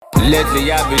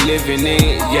Lately I be living it,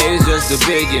 yeah, it's just the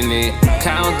beginning.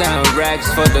 Countdown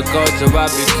racks for the culture, I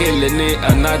be killing it.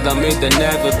 Another me than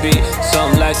never be,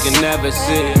 something like you never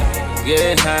see.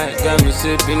 Yeah, high, got me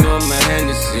sipping on my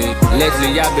Hennessy.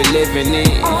 Lately I be living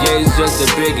it, yeah, it's just the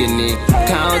beginning.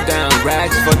 Countdown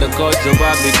racks for the culture,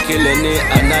 I be killing it.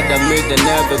 Another me than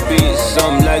never be,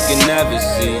 something like you never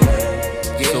see.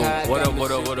 So what up,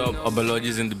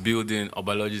 Obalogies in the building,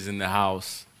 Obalogies in the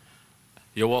house.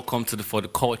 You're welcome to the For the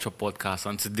Culture podcast,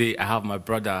 and today I have my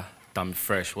brother,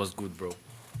 Damifresh. What's good, bro?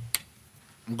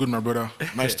 I'm good, my brother.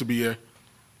 Nice to be here.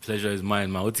 Pleasure is mine,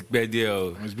 man. It's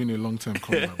been a long time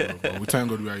coming, my brother. But we thank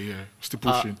God we are here. Still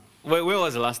pushing. Where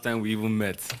was the last time we even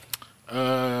met?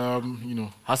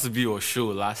 Has to be your show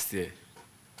last year.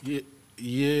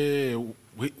 Yeah.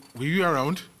 Were you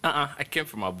around? I came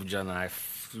from Abuja and I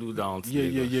flew down to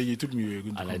Yeah. You took me away.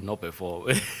 And I did not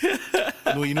perform.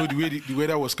 No, the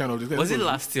weather was kind of... Was it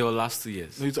last year or last 2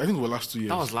 years? No, I think it was last 2 years.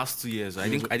 That was last 2 years. I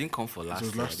didn't come for last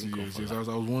year. It was last 2 years. Yes, I was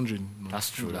wondering. That's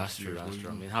true. I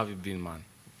mean, how have you been, man?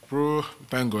 Bro,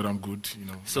 thank God I'm good.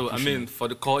 So, I mean, for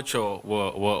the culture,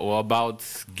 we're about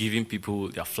giving people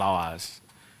their flowers.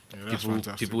 Yeah, that's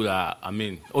fantastic. People that, I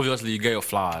mean, obviously you get your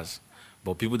flowers,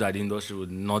 but people that the industry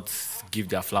would not give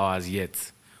their flowers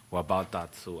yet. We're about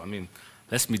that. So, I mean,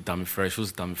 let's meet Damifresh.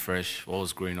 Who's Damifresh? What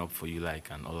was growing up for you like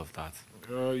and all of that?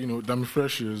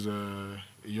 Damifresh is a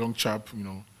young chap,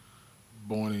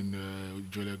 born in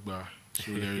Jolegba,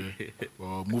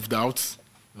 but moved out,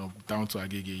 down to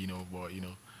Agege,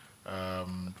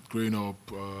 growing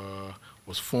up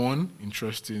was fun,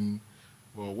 interesting.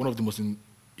 Well, one of the most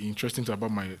interesting things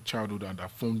about my childhood and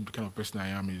that formed the kind of person I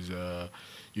am is,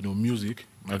 music.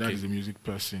 My dad is a music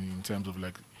person in terms of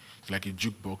it's like a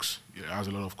jukebox. It has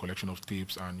a lot of collection of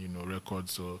tapes and,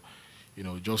 records. So,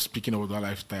 just speaking about that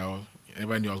lifestyle,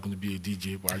 never knew I was going to be a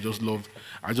DJ, but I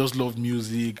just loved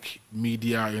music,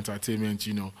 media, entertainment,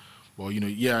 But,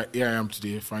 here I am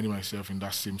today, finding myself in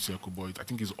that same circle, but I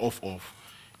think it's off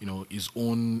his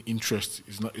own interest.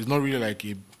 It's not really like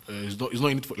it's not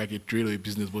in it for like a trade or a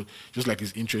business, but just like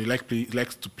his interest. He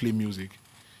likes to play music,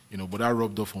 but that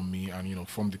rubbed off on me and,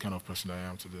 formed the kind of person I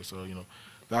am today. So,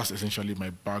 that's essentially my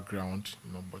background,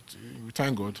 but we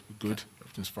thank God, we're good,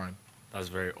 everything's fine. That's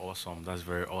very awesome.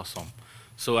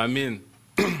 So, I mean,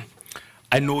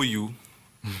 I know you.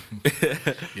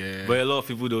 Yeah. But a lot of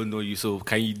people don't know you. So,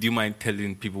 do you mind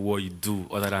telling people what you do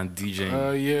other than DJing?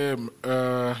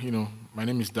 My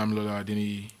name is Damilola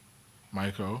Adeni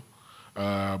Michael.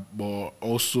 But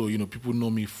also, people know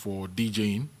me for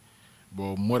DJing.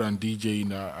 But more than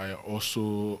DJing, I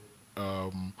also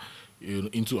I'm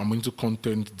into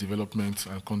content development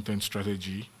and content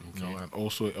strategy. And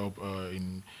also help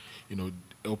in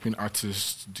helping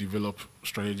artists develop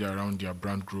strategy around their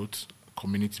brand growth,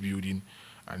 community building,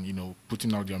 and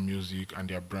putting out their music and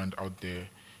their brand out there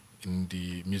in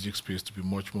the music space to be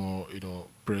much more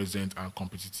present and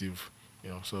competitive.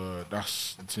 So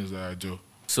that's the things that I do.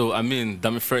 So I mean,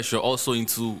 Damifresh, you're also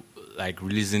into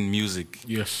releasing music.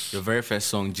 Yes. Your very first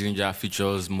song, Ginger,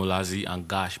 features Molazi and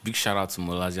Gash. Big shout out to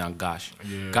Molazi and Gash.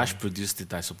 Yeah. Gash produced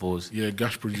it, I suppose. Yeah,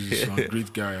 Gash produced it. A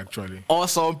great guy, actually.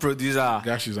 Awesome producer.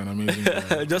 Gash is an amazing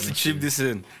guy. Just to chip this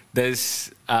in,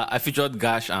 there's I featured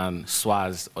Gash and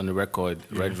Swaz on the record,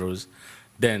 Red Rose.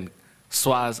 Then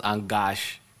Swaz and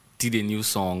Gash did a new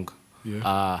song.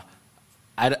 Yeah.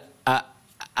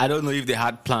 I don't know if they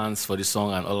had plans for the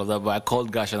song and all of that, but I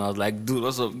called Gash and I was like, dude,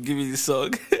 what's up? Give me this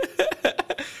song.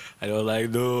 And they were like,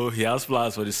 no, he has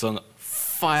plans for the song.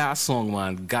 Fire song,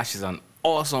 man. Gash is an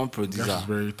awesome producer. Gash is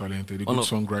very talented, a good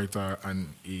songwriter and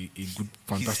a good,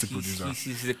 fantastic producer.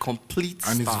 He's a complete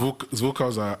and star. his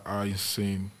vocals are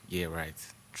insane. Yeah, right.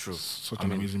 True. Such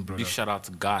an amazing brother. Big shout out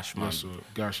to Gash, man. Yes, so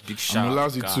Gash. Big shout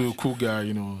out to Gash. Molazi too, cool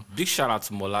guy, Big shout out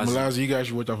to Molazi. Molazi, you guys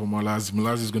should watch out for Molazi.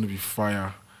 Molazi is going to be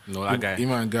fire. No, that guy.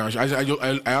 Him and Gash.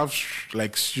 I have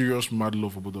serious mad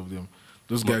love for both of them.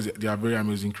 Those guys, they are very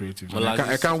amazing creatives.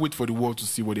 I can't wait for the world to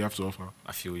see what they have to offer.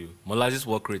 I feel you. Molazi's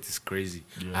work rate is crazy.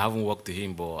 Yeah. I haven't worked with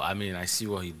him, but I mean, I see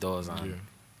what he does and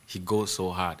he goes so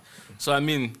hard. So I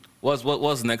mean,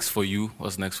 what's next for you?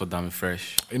 What's next for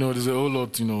Damifresh? There's a whole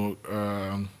lot,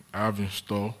 I have in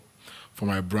store for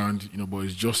my brand, but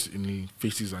it's just in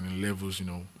phases and in levels,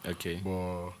 Okay.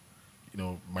 But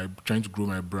trying to grow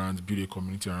my brand, build a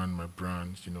community around my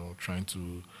brand, trying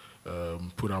to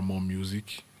put out more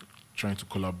music, trying to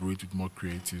collaborate with more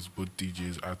creatives, both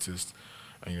DJs, artists,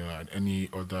 and any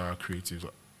other creatives,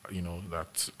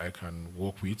 that I can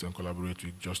work with and collaborate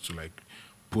with, just to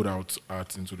put out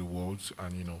art into the world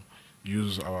and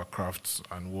use our crafts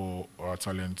and our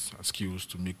talents and skills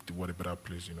to make the world a better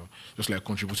place. Just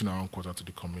contributing our own quarter to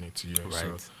the community. Yeah.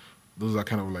 Right. So those are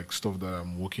kind of like stuff that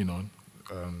I'm working on,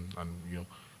 and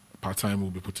part time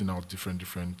we'll be putting out different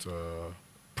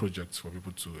projects for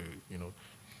people to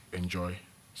enjoy.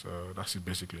 So that's it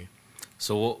basically.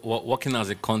 So working as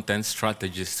a content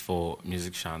strategist for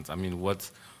musicians, I mean,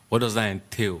 what does that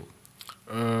entail?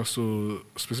 So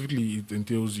specifically, it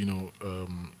entails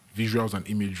visuals and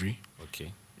imagery.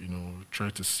 Okay. Try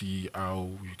to see how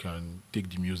you can take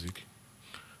the music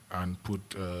and put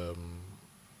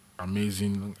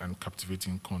amazing and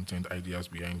captivating content ideas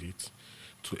behind it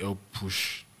to help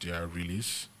push their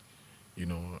release.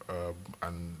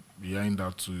 And behind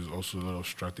that too is also a lot of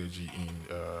strategy in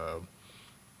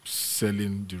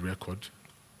selling the record.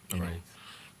 Right.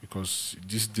 Because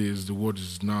these days the world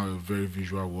is now a very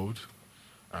visual world,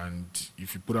 and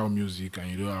if you put out music and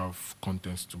you don't have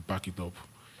contents to back it up,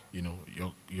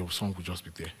 your song will just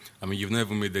be there. I mean, you've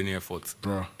never made any effort,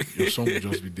 bro. Your song will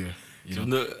just be there.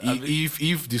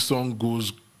 If the song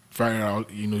goes viral,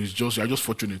 you're just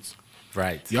fortunate.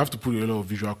 Right. You have to put a lot of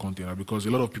visual content because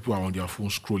a lot of people are on their phone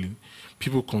scrolling.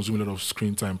 People consume a lot of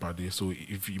screen time per day. So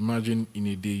if you imagine in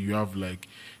a day you have like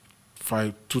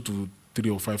 2 to 3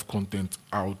 or 5 content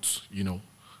out,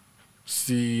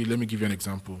 See, let me give you an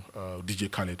example.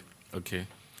 DJ Khaled. Okay.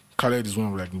 Khaled is one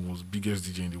of like the most biggest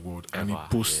DJ in the world, and he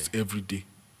posts every day.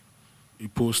 He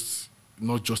posts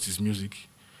not just his music,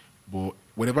 but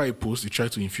whenever he posts, he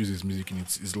tries to infuse his music in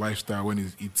his lifestyle when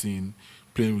he's eating,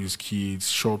 playing with his kids,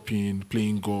 shopping,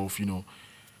 playing golf.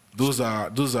 Those are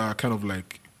kind of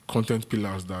like content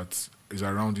pillars that is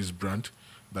around his brand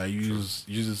that he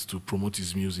uses to promote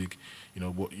his music.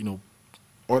 But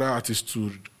other artists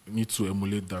too need to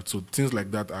emulate that. So things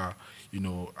like that are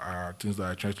things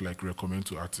that I try to like recommend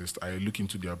to artists. I look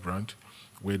into their brand,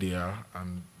 where they are,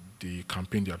 and the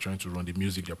campaign they are trying to run, the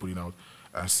music they're putting out,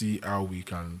 and see how we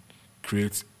can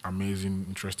create amazing,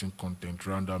 interesting content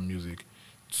around that music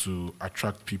to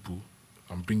attract people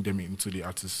and bring them into the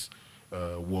artist's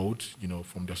world,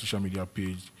 from their social media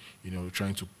page,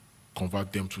 trying to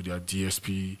convert them to their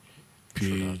DSP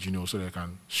page, so they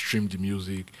can stream the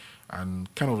music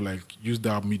and kind of like use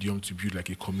that medium to build like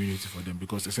a community for them.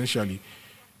 Because essentially,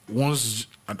 once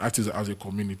an artist has a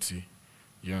community,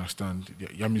 you understand,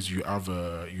 that means you have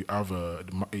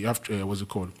what's it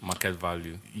called? Market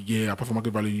value. Yeah, apart from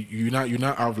market value, you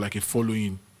now have like a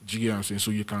following. Do you get what I'm saying?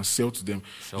 So you can sell to them.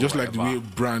 Just like the way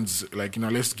brands, like,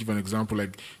 let's give an example,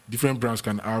 like different brands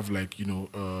can have like,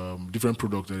 different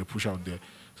products that they push out there.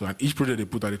 So and each product they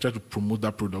put out, they try to promote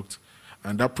that product,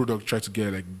 and that product try to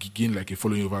get like gain like a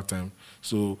following over time.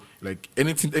 So like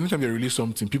anytime they release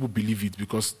something, people believe it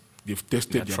because they've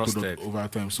tested their product over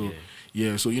time. So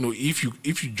so if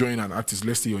you join an artist,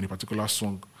 let's say you're on a particular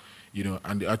song,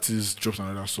 and the artist drops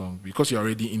another song, because you're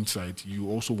already inside, you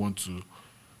also want to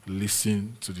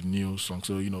listen to the new song.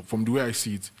 So from the way I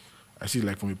see it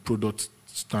like from a product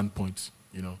standpoint,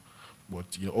 but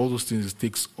all those things, it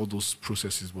takes all those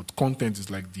processes. But content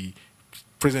is like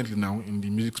presently now in the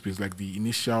music space, like the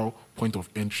initial point of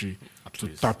entry to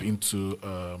tap into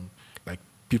like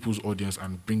people's audience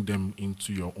and bring them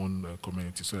into your own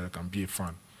community, so that you can be a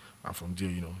fan. And from there,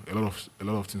 a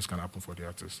lot of things can happen for the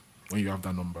artist when you have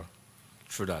that number.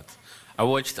 True that. I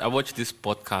watched this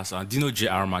podcast, and do you know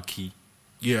J.R. McKee?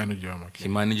 Yeah, I know J.R. McKee. He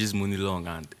manages Money Long,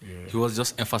 and he was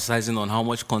just emphasizing on how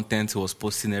much content he was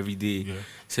posting every day. Yeah. He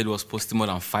said he was posting more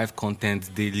than 5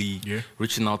 content daily,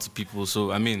 reaching out to people.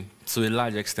 So, I mean, to a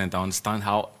large extent, I understand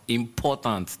how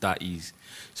important that is.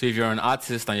 So if you're an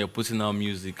artist and you're putting out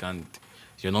music and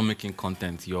you're not making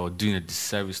content, you're doing a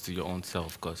disservice to your own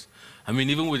self. Because, I mean,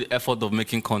 even with the effort of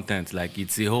making content, like,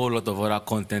 it's a whole lot of other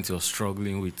content you're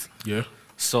struggling with. Yeah.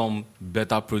 Some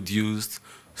better produced,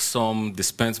 some they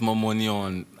spent more money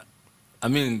on. I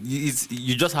mean,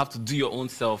 you just have to do your own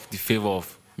self the favor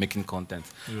of making content.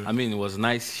 Yeah. I mean, it was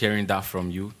nice hearing that from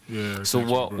you. Yeah. So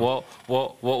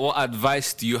what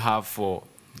advice do you have for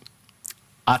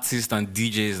artists and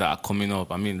DJs that are coming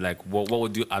up? I mean, like, what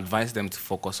would you advise them to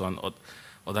focus on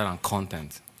other than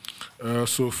content?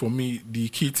 So for me, the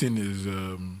key thing is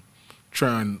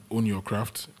try and own your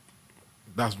craft.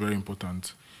 That's very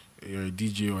important. You're a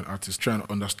DJ or an artist, try and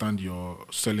understand your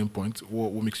selling point,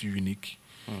 what makes you unique.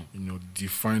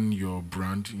 Define your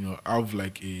brand. Have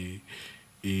like a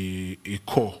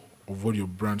core of what your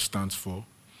brand stands for.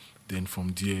 Then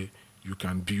from there, you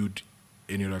can build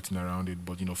any other thing around it.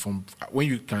 But if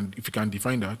you can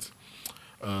define that,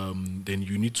 then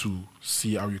you need to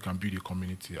see how you can build a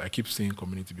community. I keep saying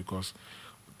community because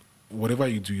whatever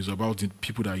you do is about the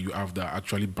people that you have that are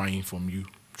actually buying from you.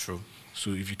 True.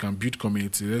 So if you can build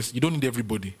community, you don't need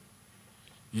everybody.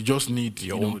 You just need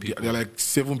Your you know own people. there are like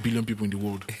 7 billion people in the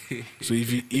world. So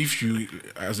if you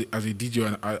as a DJ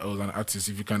or an artist,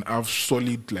 if you can have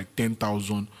solid like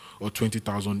 10,000 or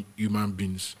 20,000 human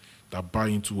beings that buy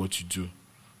into what you do,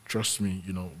 trust me,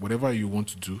 you know whatever you want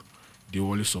to do, they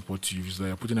will always support you. If it's like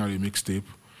you're putting out a mixtape,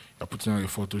 you're putting out a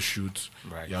photo shoot,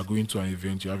 Right. you're going to an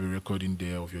event, you have a recording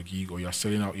there of your gig, or you're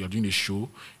selling out, you're doing a show,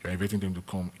 you're inviting them to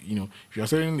come. You know, if you're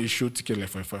selling a show ticket like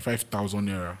for 5,000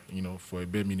 naira, you know, for a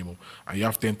bare minimum, and you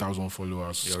have 10,000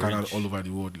 followers You're scattered rich. all over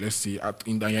the world, let's say you're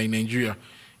in Nigeria,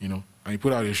 you know, and you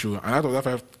put out a show, and out of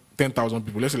that 10,000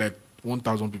 people, let's say like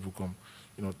 1,000 people come,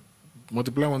 you know,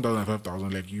 multiply 1,000 and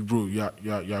 5,000, like you, bro,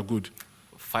 you're good.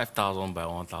 5,000 by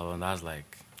 1,000, that's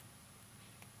like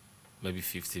maybe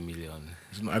 50 million.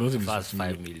 I don't think That's it's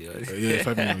 5 million. Yeah,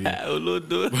 5 million. Yeah. Oh, no,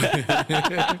 no.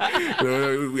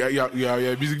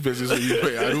 You're a music person, so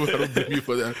I don't blame you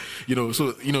for that. You know,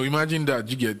 so you know, imagine that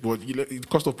you get what the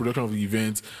cost of production of the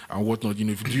event and whatnot. You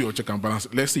know, if you do your check and balance,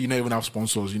 let's say you don't even have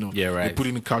sponsors. You know, Yeah, right. You put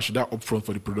in cash that upfront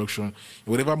for the production,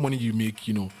 whatever money you make,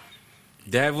 you know,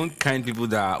 There are even kind people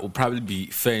that will probably be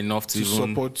fair enough to even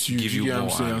support you, give you you get what I'm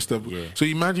more. saying, and stuff. Yeah. So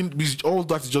imagine all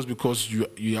that is just because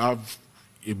you have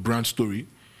a brand story,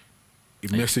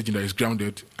 a message that is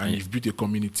grounded, and you've built a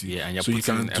community. Yeah, and you're so you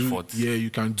putting can in do. effort. Yeah, you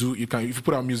can do. You can if you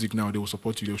put out music now, they will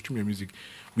support you. They will stream your music.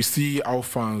 We see our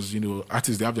fans, you know,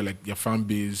 artists. They have their fan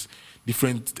base.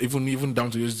 Different, even down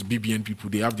to just BBN people.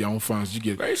 They have their own fans. You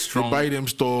get Very strong. They buy them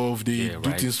stuff. They Yeah, do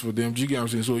right. things for them. Do you get what I'm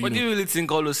saying? So But do you you know, really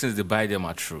think all those things they buy them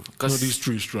are true? no, Because this is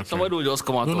true. It's true. somebody will just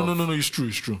come out No. It's true.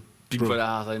 It's true. Big Bro. Brother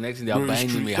house, and the next thing they are Bro, it's buying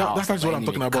true. him a That- house. That's what I'm buying him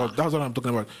talking a about. car. That's what I'm talking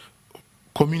about.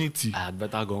 Community. I had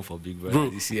better go for Big Brother Bro,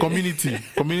 this year.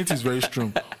 community is very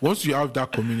strong. Once you have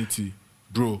that community,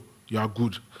 bro, you are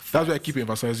good. That's why I keep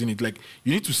emphasizing it. Like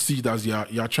you need to see that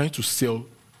you are trying to sell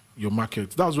your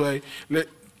market. That's why, like,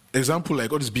 example,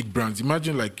 like all these big brands.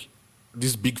 Imagine like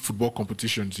these big football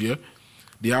competitions. Yeah,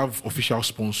 they have official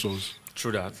sponsors.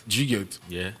 True that. Do you get?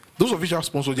 Yeah. Those official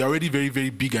sponsors, they are already very, very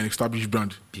big and established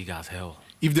brand. Big as hell.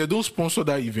 If they don't sponsor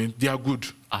that event, they are good.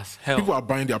 As hell. People are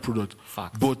buying their product.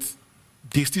 Facts. But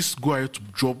they still go ahead to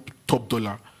drop top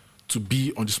dollar to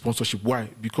be on the sponsorship. Why?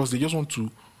 Because they just want to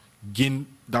gain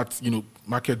that, you know,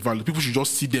 market value. People should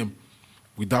just see them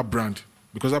with that brand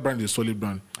because that brand is a solid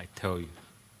brand. I tell you.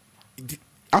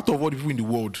 Out of all the people in the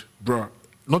world, bruh,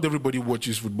 not everybody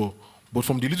watches football. But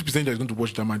from the little percentage that is going to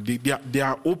watch that, man, they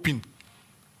are open.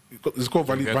 It's called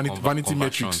To get vanity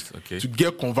metrics conversions, okay. to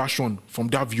get conversion from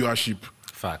that viewership.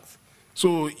 Fact.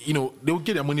 So, you know, they will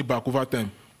get their money back over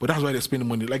time. But that's why they spend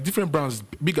money. Like different brands,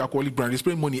 big alcoholic brands, they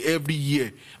spend money every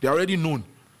year. They're already known.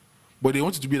 But they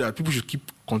want it to be that people should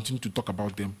continue to talk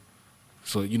about them.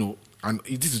 So, you know, and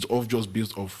this is all just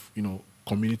based off, you know,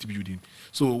 community building.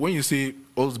 So when you say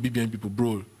all the BBN people,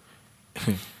 bro,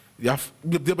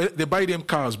 they buy them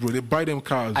cars, bro. They buy them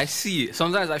cars. I see it.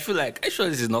 Sometimes I feel like, I'm sure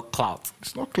this is not clout.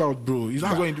 It's not cloud, bro. It's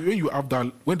that's when you have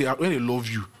that, when they love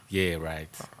you. Yeah, right.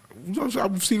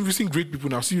 We've seen great people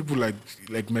now. See people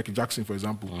like Michael Jackson, for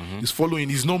example. He's following.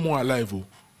 He's no more alive,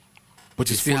 but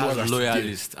He his still followers has are still there.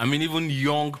 loyalists. I mean, even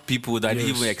young people that didn't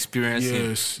even experience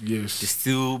him, Yes. they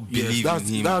still believe in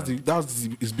him. That's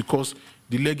because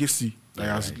the legacy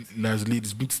that has laid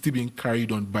is still being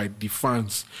carried on by the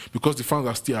fans because the fans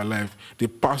are still alive. They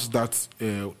pass that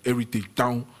heritage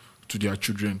down to their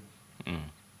children. Do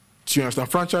you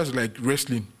understand? Franchise like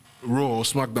wrestling, Raw or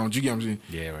SmackDown. Do you get what I'm saying?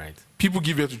 Yeah, right. People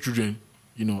give it to children,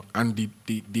 you know, and they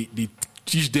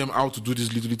teach them how to do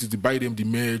these little things. They buy them the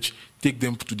merch, take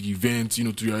them to the events, you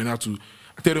know, to the arena to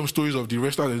tell them stories of the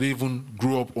wrestlers that they even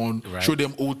grew up on, Right. show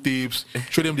them old tapes,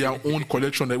 show them their own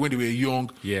collection that when they were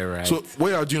young. Yeah, right. So what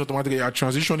you are doing automatically, you are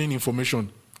transitioning information,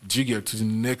 do you get, to the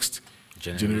next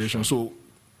generation. So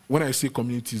when I say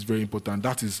community is very important,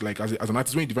 that is like as an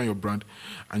artist, when you define your brand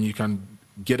and you can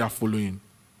get that following,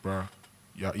 bruh,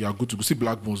 you're good to go. See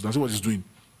Black Bones, that's what he's doing.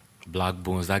 Black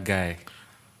Bones, that guy.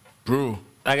 Bro,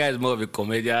 That guy is more of a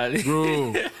comedian.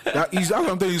 bro, that's what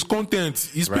I'm telling you, his content,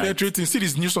 he's Right. penetrating. See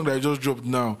this new song that I just dropped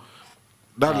now.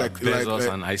 That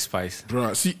Bezos and Ice Spice.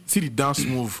 bro, see the dance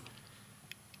move.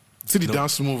 See the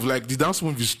dance move. Like the dance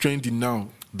move is trending now.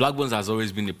 Black Bones has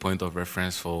always been a point of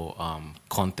reference for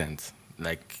content.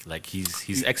 Like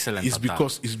he's excellent. It's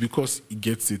at because he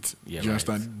gets it. Yeah, Do you right.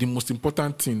 understand? The most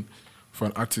important thing for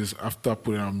an artist after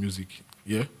putting out music,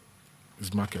 yeah,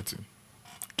 is marketing.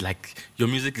 that. Like your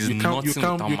music is You nothing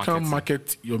without can't marketing.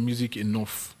 market your music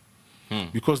enough.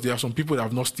 Because there are some people that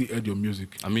have not still heard your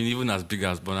music. I mean, even as big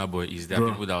as Burna Boy is, there are Bro.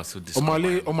 people that are still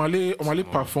discovering. Omale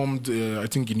performed, I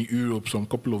think, in Europe some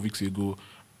couple of weeks ago.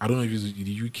 I don't know if it's in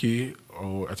the UK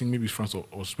or I think maybe France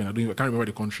or Spain. I can't remember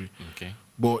the country. Okay.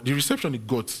 But the reception it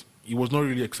got, he was not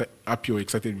really happy or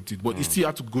excited with it, but he still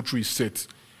had to go through his set.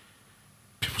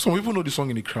 Some people know the song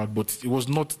in the crowd, but it was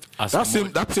not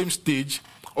that same stage.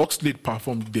 Oxlade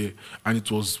performed there, and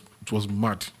it was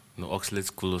mad. No, Oxlade's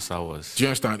Colossal was. Do you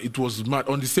understand? It was mad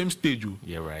on the same stage.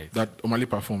 Yeah, right. That Omale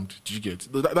performed. Did you get?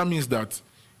 That means that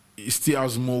he still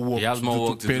has more work. He has more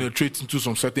work to penetrate into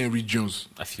some certain regions.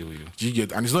 I feel you. Do you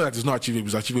get? And it's not that it's not achievable.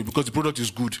 It's achievable because the product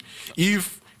is good.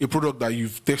 If a product that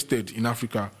you've tested in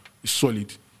Africa is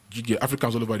solid, you get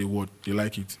Africans all over the world, they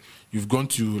like it. You've gone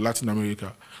to Latin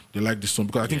America, they like this song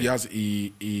because I think he has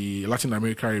a Latin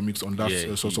America remix on that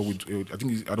with I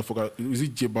think I don't forget, is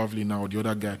it J Bavli now or the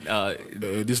other guy?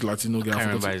 This Latino guy. I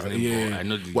can't remember his name. I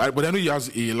know but I know he has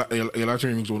a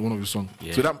Latin remix on one of his songs.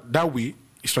 Yeah. So that way,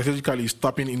 strategically, he's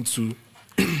tapping into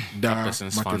that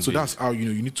market. So that's how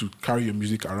you need to carry your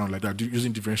music around like that,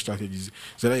 using different strategies.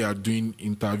 So that you are doing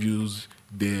interviews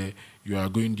there. You are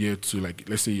going there to, like,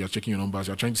 let's say you're checking your numbers,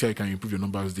 you're trying to see how you can improve your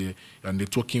numbers there, and they're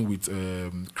talking with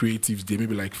creatives there,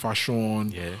 maybe like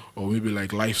fashion or maybe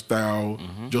like lifestyle,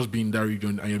 just being in that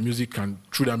region, and your music can,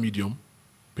 through that medium,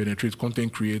 penetrate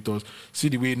content creators. See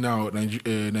the way now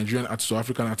Nigerian artists or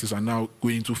African artists are now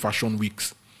going into fashion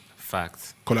weeks.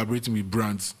 Facts. Collaborating with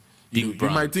brands. You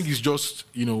might think it's just,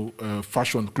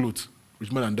 fashion, clothes.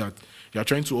 It's more than that. They are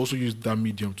trying to also use that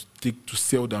medium to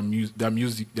sell their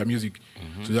music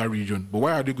to that region. But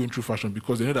why are they going through fashion?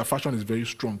 Because they know that fashion is very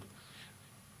strong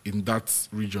in that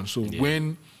region. So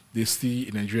when they see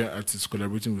a Nigerian artist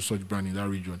collaborating with such brand in that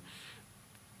region,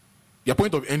 their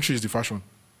point of entry is the fashion.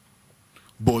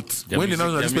 But when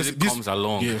music comes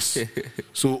along. Yes.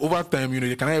 So over time,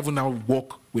 they can even now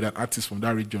work with an artist from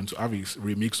that region to have a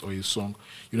remix or a song.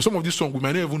 Some of these songs, we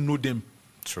might not even know them.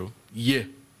 True. Yeah.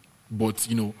 But,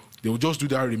 they will just do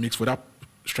that remix for that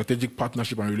strategic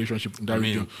partnership and relationship in that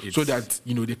region so that,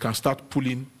 they can start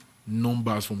pulling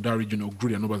numbers from that region or grow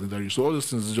their numbers in that region. So all those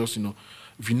things is just,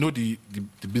 if you know the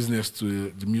business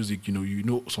to the music, you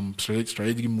know some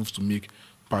strategic moves to make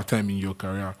part-time in your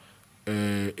career.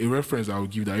 A reference I will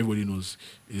give that everybody knows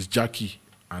is Jackie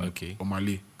and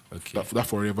Omale. Okay. That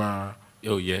Forever.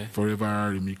 Oh, yeah. Forever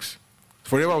remix.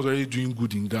 Forever was already doing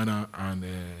good in Ghana and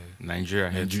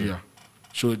Nigeria.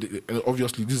 So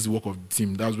obviously, this is the work of the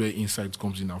team. That's where insight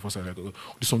comes in. Our first, like,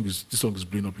 this song is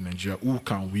blowing up in Nigeria. Who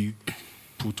can we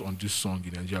put on this song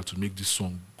in Nigeria to make this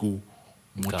song go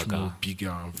much more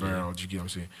bigger and viral? Do you get what I'm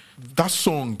saying? That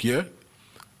song,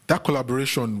 that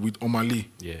collaboration with Omale,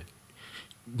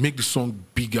 make the song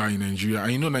bigger in Nigeria.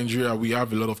 And Nigeria, we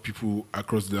have a lot of people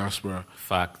across the diaspora.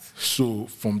 Fact. So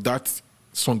from that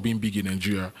song being big in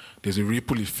Nigeria, there's a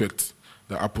ripple effect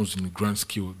that happens in the grand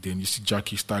scale. Then you see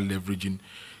Jackie start leveraging,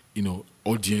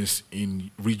 audience in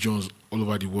regions all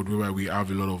over the world where we have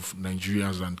a lot of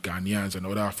Nigerians and Ghanaians and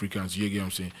other Africans. You get what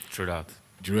I'm saying? True that.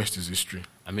 The rest is history.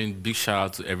 Big shout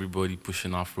out to everybody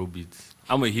pushing Afrobeats.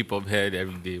 I'm a hip hop head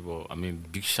every day, but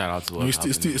big shout out to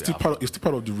it's still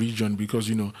part of the region because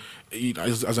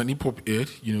as an hip hop head,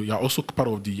 you're also part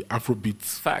of the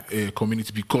Afrobeat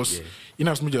community because in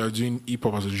as much as you're doing hip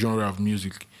hop as a genre of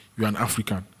music, you're an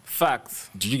African. Facts.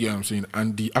 Do you get what I'm saying?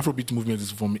 And the Afrobeat movement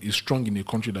is strong in the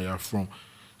country that you're from.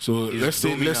 So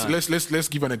let's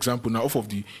give an example now of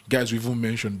the guys we've even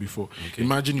mentioned before. Okay.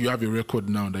 Imagine you have a record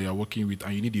now that you're working with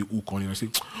and you need a hook on it. I say,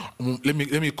 let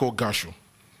me call Gash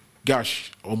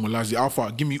or Molazi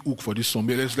Alpha. Give me hook for this song.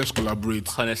 Let's collaborate.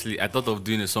 Honestly, I thought of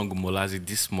doing a song with Molazi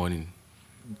this morning.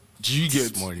 Do you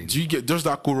get just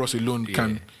that chorus alone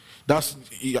can? That's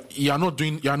you're not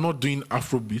doing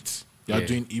Afrobeats. You're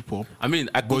doing hip hop. I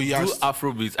could do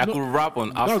Afrobeats. I could rap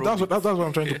on Afrobeats. That's what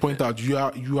I'm trying to point out. You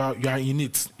are in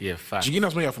it. Yeah, fact.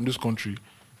 Jiginas, when you're from this country,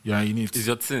 you are in it. It's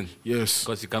your thing. Yes.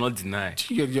 Because you cannot deny. It's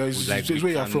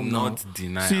where you're from now.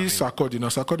 Deny. See, Sarkodie.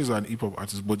 Sarkodie is an hip hop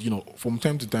artist, but from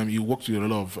time to time he works with a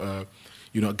lot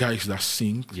of guys that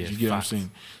sing. Yeah, you get what I'm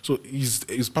saying? So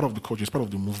he's part of the culture. He's part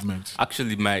of the movement.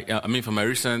 Actually, for my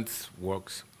recent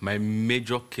works, my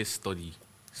major case study,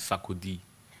 Sarkodie,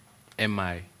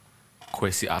 MI,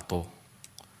 Kwesi Ato.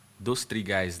 Those three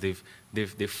guys, they've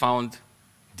found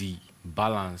the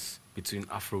balance between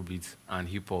Afrobeat and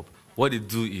hip hop. What they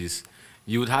do is,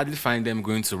 you would hardly find them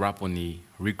going to rap on a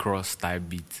Rick Ross type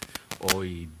beat or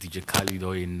a DJ Khaled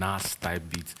or a Nas type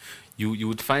beat. You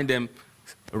would find them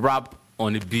rap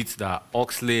on a beat that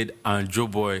Oxlade and Joe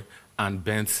Boy and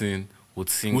Benson would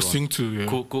sing on. Sing too,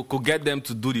 yeah. Could get them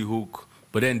to do the hook,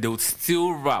 but then they would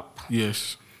still rap.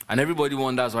 Yes. And everybody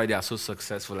wonders why they are so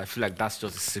successful. I feel like that's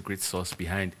just the secret sauce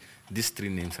behind these three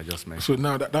names I just mentioned. So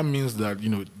now that means that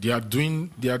they are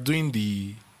doing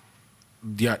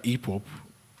their hip hop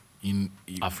in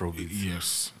Afrobeat.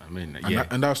 Yes. Yeah.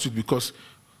 And that's it because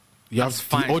You have That's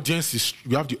fine. the audience is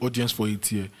you have the audience for it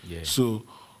here. Yeah. So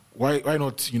why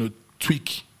not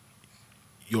tweak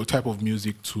your type of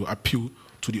music to appeal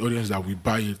to the audience that will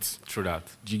buy it? True that.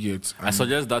 Do you get? I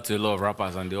suggest that to a lot of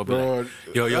rappers, and they'll be Bro,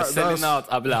 like, "Yo, you're selling out."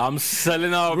 I'll be like, "I'm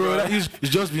selling out, bro. bro." It's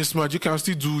just being smart. You can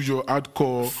still do your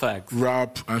hardcore Facts.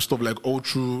 rap and stuff like all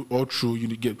true. You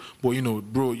get, but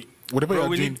bro, whatever Bro, you're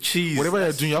we doing, need cheese. whatever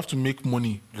you're doing, you have to make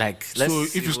money. Like, So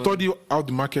if you study how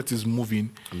the market is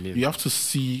moving, you have to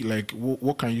see like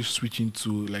what can you switch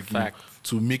into, like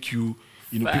to make you.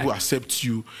 People accept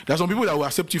you. There's some people that will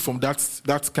accept you from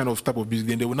that kind of type of business.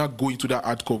 Then they will not go into that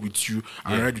hardcore with you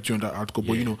and ride with you on that hardcore.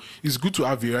 But it's good to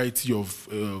have variety of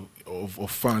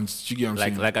fans. You get what I'm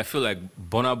saying? Like I feel like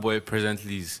Burna Boy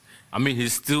presently is. I mean,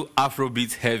 he's still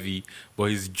Afrobeat heavy, but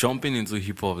he's jumping into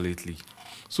hip hop lately.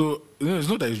 So it's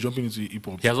not that he's jumping into hip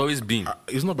hop. He has always been.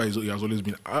 It's not by he has always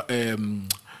been.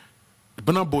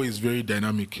 Burna Boy is very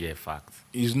dynamic. Yeah, fact.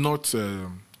 He's not.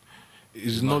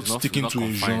 He's not sticking to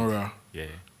a genre. Yeah.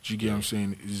 Do you get what I'm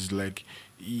saying? It's like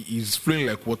he's flowing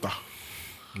like water.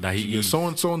 That he is.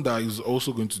 Someone that is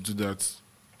also going to do that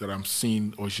I'm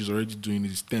seeing, or she's already doing,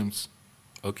 is Thames.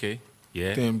 Okay.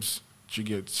 Yeah. Thames. She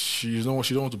don't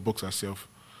want to box herself.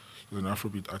 She's an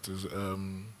Afrobeat artist.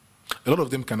 A lot of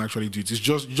them can actually do it. You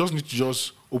just need to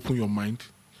open your mind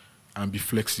and be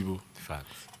flexible.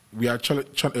 Facts. We are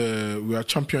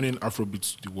championing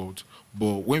Afrobeat to the world,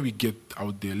 but when we get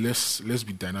out there, let's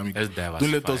be dynamic.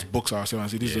 Don't let us box ourselves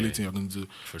and say this is the only thing you're going to do.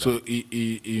 So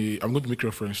I'm going to make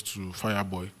reference to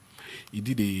Fireboy. He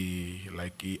did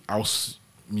a house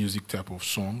music type of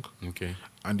song. Okay.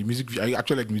 And the music, I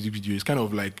actually like the music video. It's kind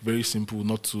of like very simple,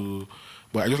 not too,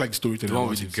 but I just like the storytelling. The one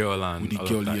with the girl and with the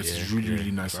girl, yes, it's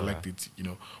really nice. I liked it,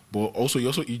 But also,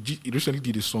 he recently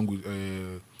did a song with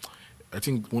I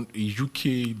think a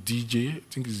UK DJ. I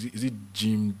think is it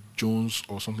Jim Jones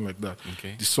or something like that.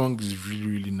 Okay. The song is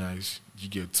really nice. You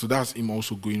get, so that's him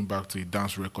also going back to a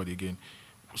dance record again.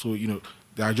 So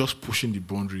they are just pushing the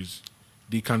boundaries.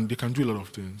 They can do a lot of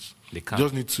things. They can. You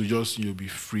just need to be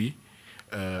free.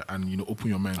 And open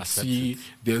your mind.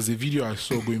 There's a video I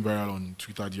saw going viral on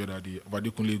Twitter the other day about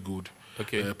Adekunle Gold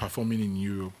performing in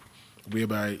Europe,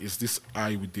 whereby it's this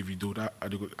eye with Davido.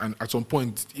 And at some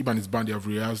point, even his band, they have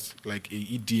rehearsed like a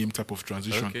EDM type of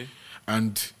transition,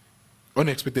 and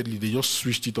unexpectedly they just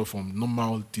switched it off from the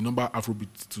normal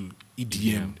Afrobeat to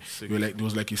EDM. There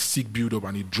was like a sick build up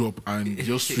and a drop, and they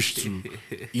just switched to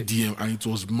EDM, and it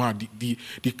was mad. The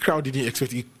crowd didn't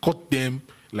expect it. It caught them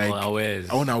like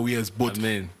unawares, but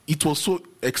it was so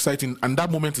exciting, and that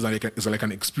moment is like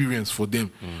an experience for them.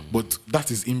 But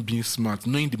that is him being smart,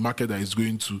 knowing the market that is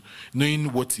going to,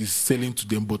 knowing what is selling to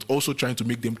them, but also trying to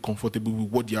make them comfortable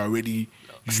with what they are already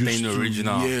used to.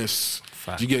 Original. Yes,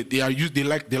 you get, they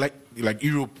like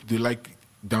Europe, they like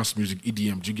dance music,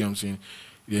 EDM. Do you get what I'm saying?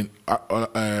 Then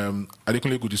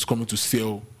Adekunle Gold is coming to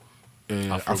sell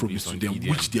Afrobeats to them, EDM,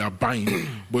 which they are buying.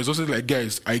 But it's also like,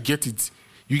 guys, I get it.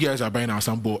 You guys are buying our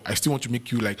sound, but I still want to make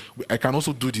you like, I can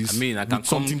also do this. I mean, I can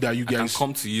something that you guys I can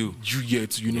come to you. You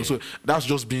get, So that's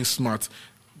just being smart.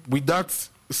 With that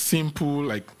simple,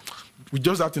 with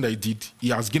just that thing that he did, he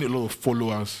has gained a lot of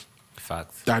followers.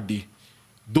 Facts. That day.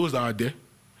 Those that are there,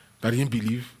 that didn't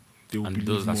believe, they will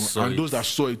believe more. And those that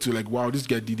saw it too, like, wow, this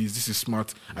guy did this. This is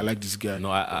smart. I like this guy.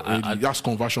 No, that's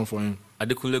conversion for him.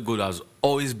 Adekunle Gold has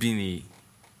always been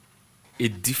a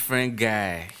different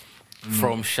guy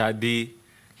from Sade.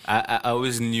 I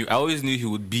always knew he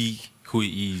would be who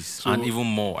he is, and even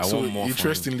more. I want more.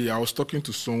 Interestingly, I was talking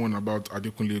to someone about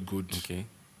Adekunle Gold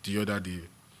the other day.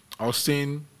 I was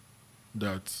saying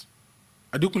that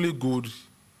Adekunle Gold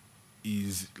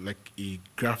is like a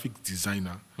graphic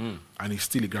designer, and he's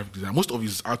still a graphic designer. Most of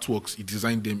his artworks, he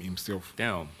designed them himself.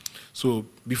 Damn. So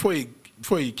before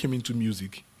he came into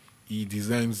music, he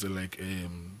designs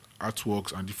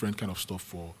artworks and different kind of stuff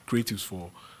for creatives for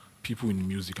people in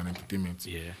music and entertainment.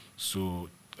 Yeah. So,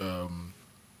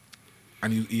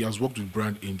 and he has worked with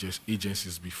brand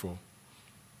agencies before.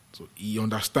 So he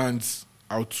understands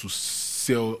how to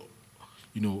sell,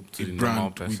 a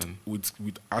brand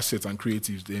with assets and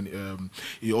creatives. Then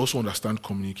he also understands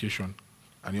communication,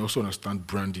 and he also understands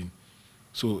branding.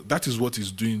 So that is what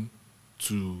he's doing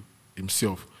to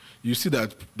himself. You see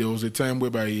that there was a time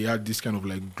whereby he had this kind of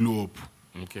like glow up.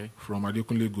 From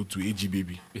Adekunle Gold to AG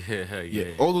Baby.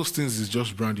 Yeah. All those things is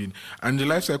just branding. And the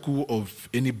life cycle of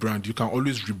any brand, you can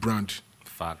always rebrand.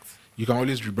 Fact. You can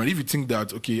always rebrand. If you think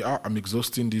that, I'm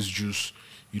exhausting this juice,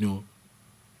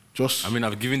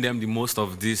 I've given them the most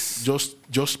of this.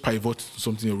 Just pivot to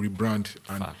something or rebrand.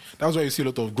 And that's why you see a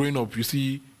lot of growing up, you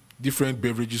see different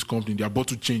beverages company, their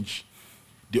bottle change.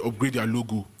 they upgrade their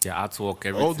logo. Their artwork,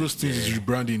 everything. All those things is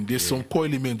rebranding. There's some core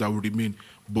element that will remain,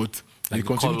 but Like they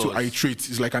continue colours. to iterate.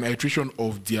 It's like an iteration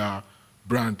of their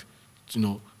brand, you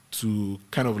know, to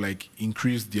kind of like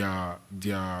increase their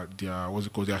what's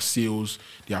it called, their sales,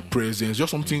 their presence,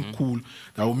 just something cool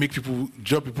that will make people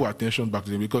draw people attention back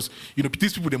to them, because you know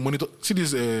these people they monitor. See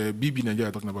this BB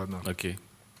Nigeria talking about now. Okay.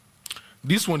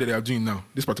 This one that they are doing now,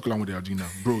 this particular one they are doing now,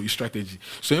 bro, is strategy.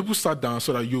 So people sat down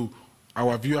so that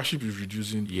our viewership is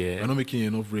reducing. Yeah. We're not making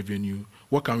enough revenue.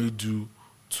 What can we do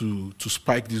to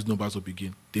spike these numbers up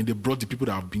again? Then they brought the people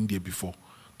that have been there before,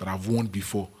 that have won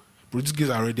before. But these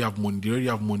guys already have money. They already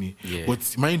have money. Yeah.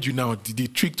 But mind you now, the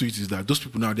trick to it is that those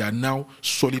people now, they are now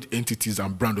solid entities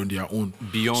and brand on their own.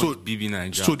 Beyond BB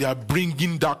Nigeria. So they are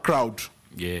bringing that crowd.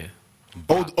 Yeah.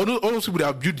 All those people that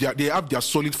have built they have their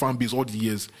solid fan base all the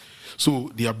years.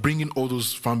 So they are bringing all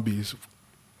those fan base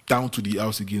down to the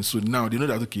house again. So now they know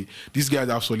that, okay, these guys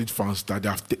have solid fans that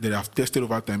they have tested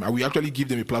over time. And we actually give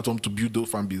them a platform to build those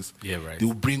fan base. Yeah, right. They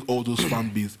will bring all those fan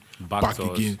base back to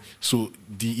us. again. So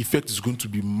the effect is going to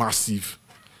be massive.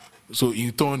 So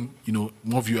in turn, you know,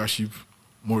 more viewership,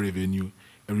 more revenue,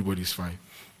 everybody's fine.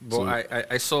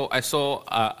 But so I saw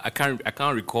I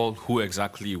can't recall who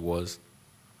exactly it was.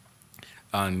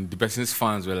 And the person's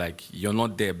fans were like, "You're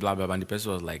not there," blah blah blah. And the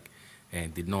person was like,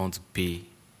 "And they don't want to pay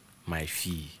my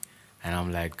fee." And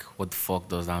I'm like, "What the fuck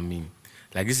does that mean?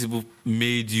 Like, these people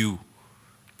made you.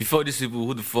 Before these people,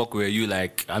 who the fuck were you?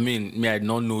 Like, I mean, me, I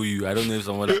don't know you. I don't know if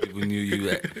some other people knew you.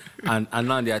 Like, and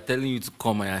now they are telling you to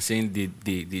come and are saying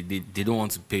they don't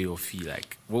want to pay your fee.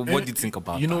 Like, what do you think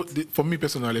about that? You know, that? for me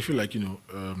personally, I feel like, you know,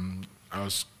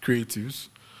 as creatives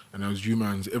and as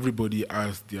humans, everybody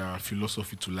has their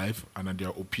philosophy to life and their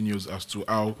opinions as to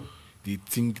how they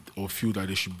think or feel that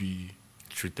they should be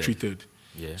treated.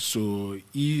 Yeah. So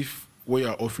if what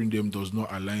you're offering them does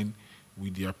not align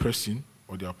with their person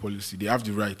or their policy, they have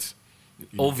the right.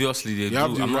 Obviously, they do.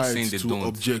 Have the I'm right not saying they to don't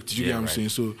object. You get what I'm saying?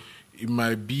 So it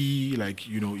might be like,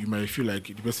 you know, you might feel like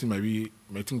the person might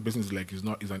think the person is like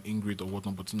is an ingrate or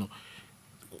whatnot, but you know,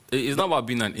 it's not about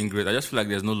being an ingrate. I just feel like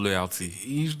there's no loyalty.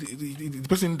 The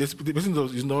person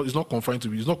is not confined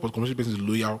to. It's not because the person is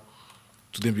loyal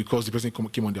to them because the person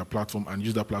came on their platform and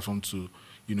used that platform to,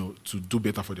 you know, to do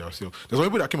better for themselves. There's some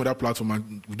people that came on that platform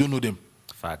and we don't know them.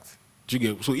 Fact. Do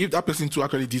you get? So if that person too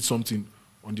actually did something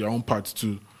on their own part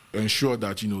to ensure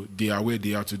that, you know, they are where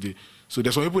they are today. So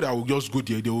there's some people that will just go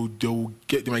there.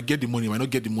 They might get the money, might not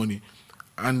get the money,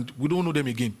 and we don't know them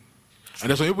again. And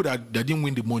there's some people that didn't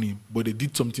win the money, but they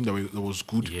did something that was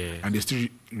good, and they still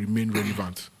remain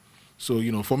relevant. So,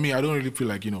 you know, for me, I don't really feel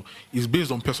like, you know, it's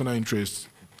based on personal interest.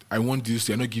 I want this,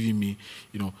 they're not giving me,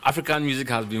 you know. African music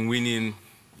has been winning.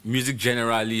 Music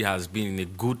generally has been in a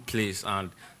good place, and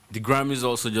the Grammys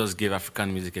also just gave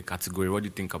African music a category. What do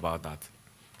you think about that?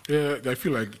 Yeah, I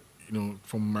feel like, you know,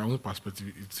 from my own perspective,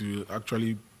 it will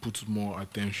actually put more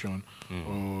attention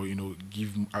or, you know,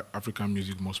 give African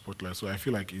music more spotlight. So I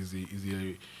feel like it's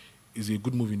a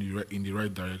good move in the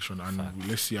right direction, and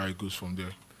let's see how it goes from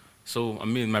there. So, I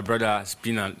mean, my brother, it's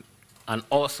been an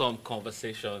awesome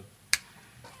conversation.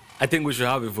 I think we should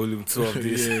have a volume 2 of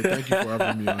this. Yeah, thank you for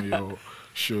having me on your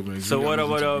show, man. So what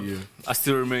up? I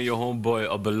still remain your homeboy,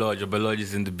 Obeloj. Obeloj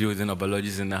is in the building. Obeloj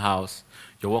is in the house.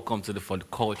 You're welcome to the For the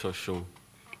Culture show.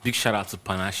 Big shout out to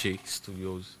Panache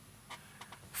Studios.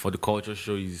 For the Culture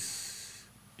show is,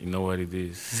 you know what it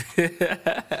is.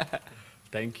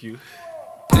 Thank you.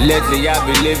 Lately I've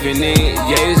been living it,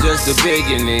 yeah, it's just the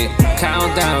beginning.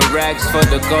 Countdown racks for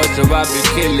the culture, I've been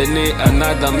killing it.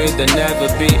 Another me than never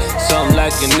be, something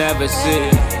like you never see.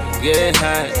 Yeah,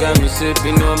 high, got me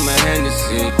sipping on my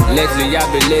Hennessy. Lately I've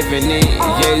been living it,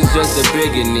 yeah, it's just the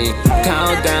beginning.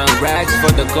 Countdown racks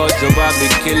for the culture, I've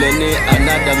been killing it.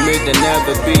 Another me than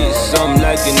never be, something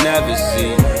like you never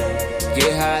see.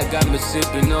 Get high, got me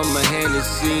sipping on my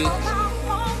Hennessy.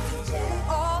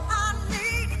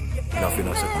 Nothing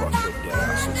else across the